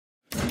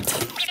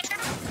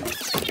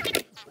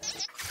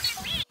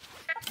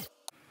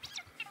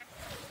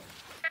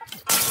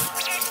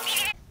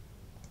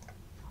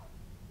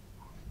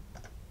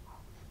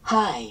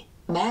Hi,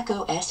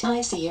 macOS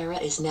High Sierra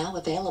is now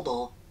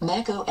available.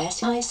 macOS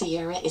High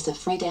Sierra is a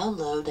free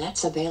download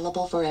that's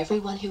available for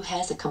everyone who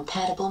has a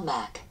compatible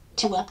Mac.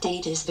 To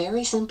update is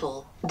very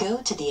simple.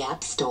 Go to the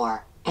App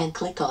Store and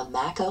click on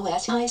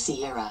macOS High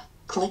Sierra.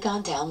 Click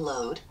on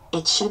Download.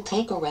 It should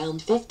take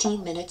around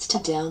 15 minutes to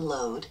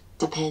download.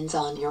 Depends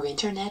on your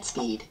internet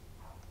speed.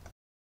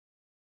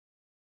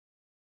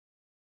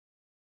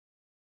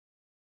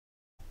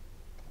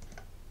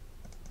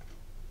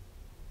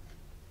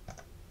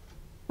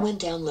 When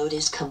download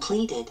is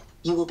completed,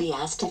 you will be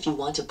asked if you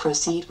want to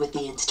proceed with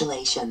the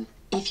installation.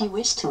 If you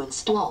wish to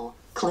install,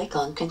 click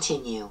on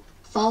Continue.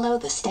 Follow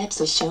the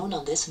steps as shown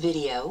on this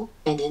video,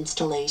 and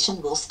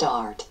installation will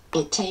start.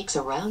 It takes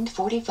around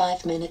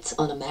 45 minutes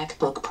on a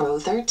MacBook Pro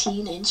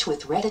 13-inch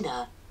with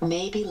Retina,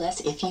 maybe less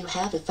if you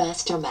have a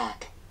faster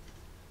Mac.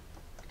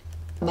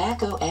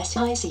 macOS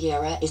High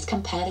Sierra is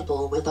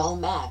compatible with all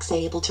Macs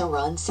able to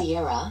run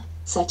Sierra,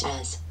 such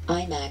as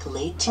iMac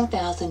late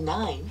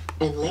 2009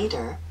 and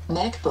later,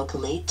 MacBook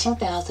late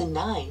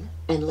 2009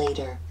 and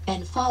later,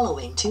 and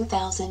following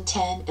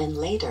 2010 and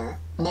later,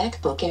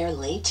 MacBook Air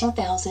late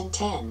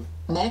 2010,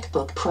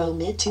 MacBook Pro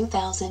mid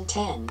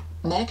 2010,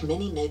 Mac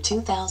Mini mid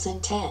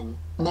 2010,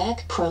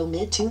 Mac Pro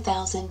mid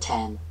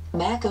 2010.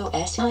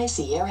 macOS High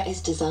Sierra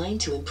is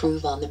designed to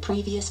improve on the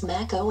previous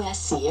macOS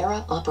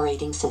Sierra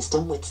operating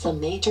system with some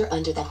major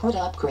under-the-hood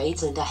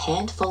upgrades and a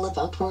handful of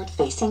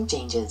outward-facing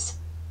changes.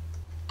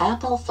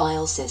 Apple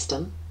File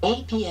System,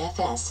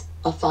 APFS,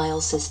 a file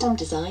system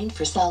designed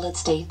for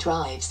solid-state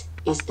drives,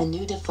 is the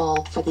new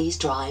default for these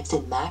drives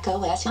in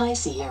macOS High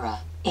Sierra.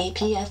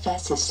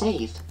 APFS is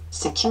safe,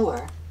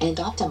 secure, and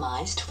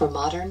optimized for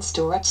modern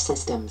storage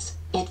systems.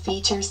 It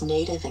features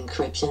native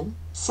encryption,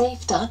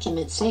 safe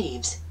document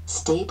saves,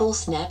 stable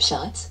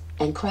snapshots,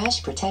 and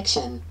crash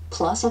protection,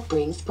 plus it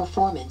brings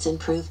performance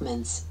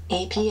improvements.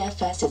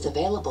 APFS is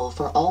available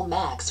for all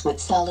Macs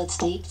with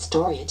solid-state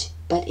storage,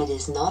 but it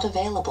is not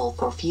available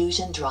for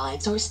Fusion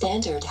drives or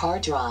standard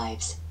hard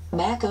drives.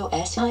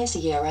 macOS High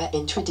Sierra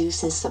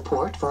introduces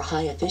support for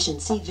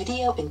high-efficiency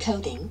video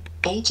encoding,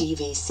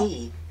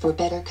 HEVC, for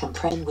better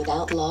compression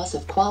without loss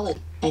of quality,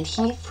 and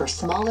HEIF for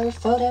smaller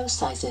photo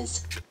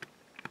sizes.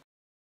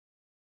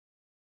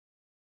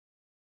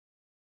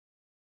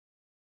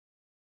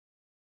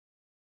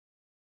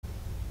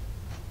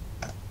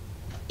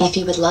 If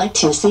you would like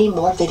to see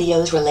more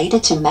videos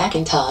related to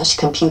Macintosh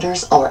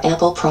computers or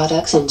Apple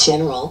products in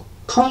general,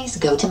 please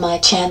go to my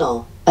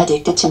channel,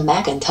 Addicted to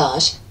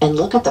Macintosh, and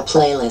look at the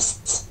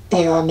playlists.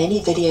 There are many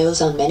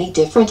videos on many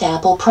different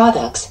Apple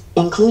products,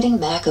 including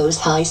macOS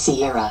High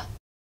Sierra.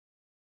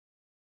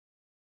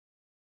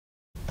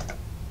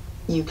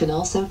 You can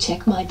also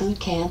check my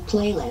Bootcamp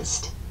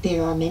playlist.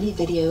 There are many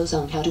videos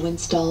on how to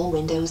install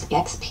Windows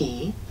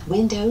XP,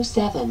 Windows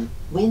 7,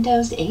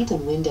 Windows 8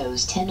 and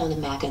Windows 10 on a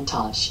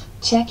Macintosh.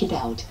 Check it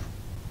out.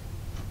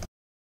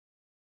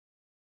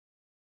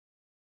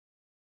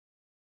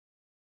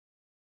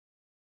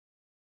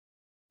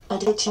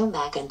 Addicted to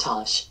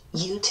Macintosh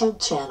YouTube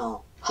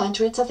channel.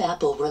 Hundreds of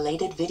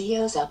Apple-related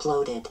videos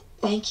uploaded.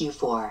 Thank you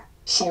for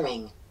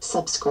sharing,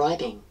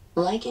 subscribing,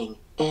 liking,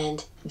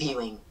 and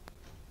viewing.